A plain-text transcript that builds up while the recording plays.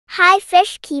Hi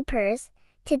fish keepers,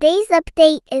 today's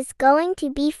update is going to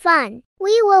be fun.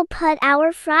 We will put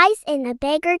our fries in a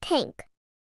bigger tank.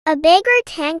 A bigger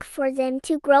tank for them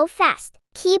to grow fast.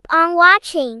 Keep on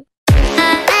watching.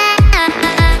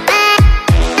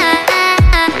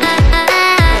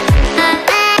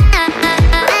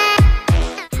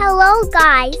 Hello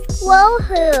guys,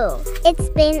 woohoo! It's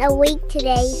been a week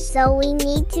today, so we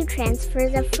need to transfer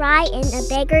the fry in a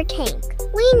bigger tank.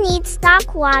 We need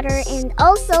stock water and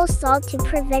also salt to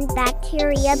prevent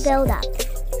bacteria buildup.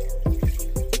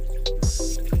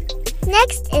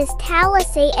 Next is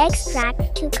thalassay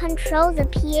extract to control the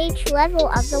pH level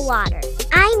of the water.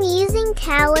 I'm using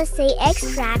thalassay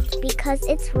extract because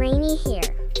it's rainy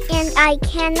here, and I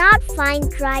cannot find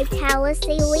dry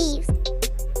thalassay leaves.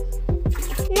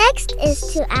 Next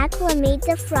is to acclimate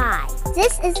the fry.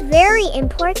 This is very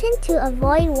important to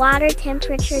avoid water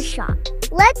temperature shock.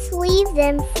 Let's leave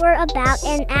them for about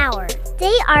an hour.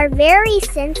 They are very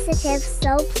sensitive,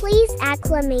 so please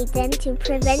acclimate them to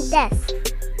prevent this.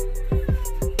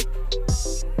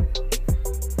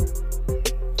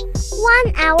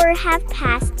 1 hour have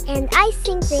passed and I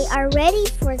think they are ready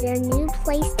for their new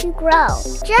place to grow.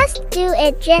 Just do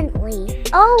it gently.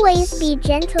 Always be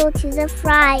gentle to the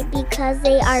fry because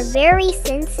they are very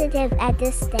sensitive at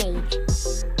this stage.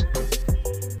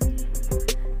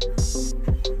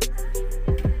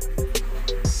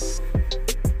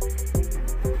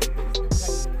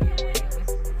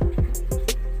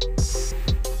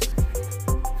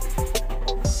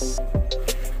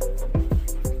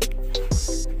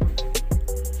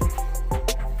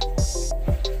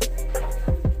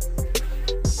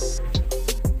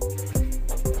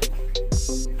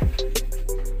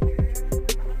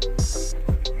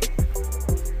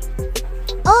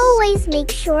 Always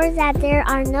make sure that there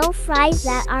are no fries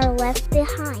that are left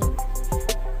behind.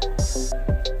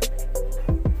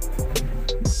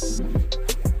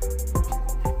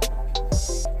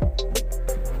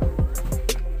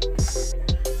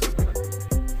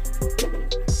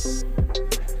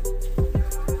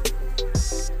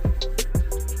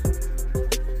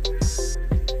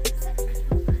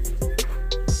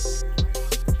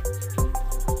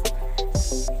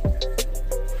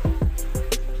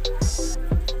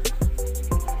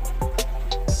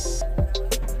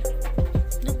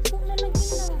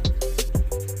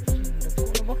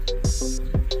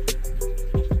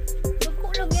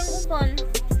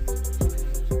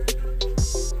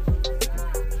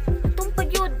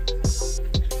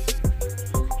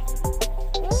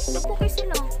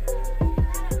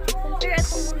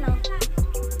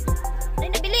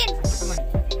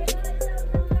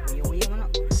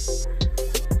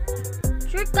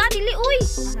 Dili uy.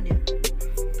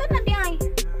 Kana di ay.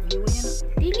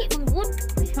 Dili manggod.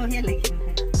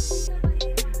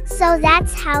 So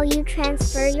that's how you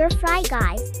transfer your fry,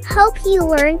 guys. Hope you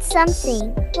learned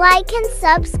something. Like and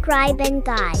subscribe, and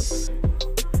guys,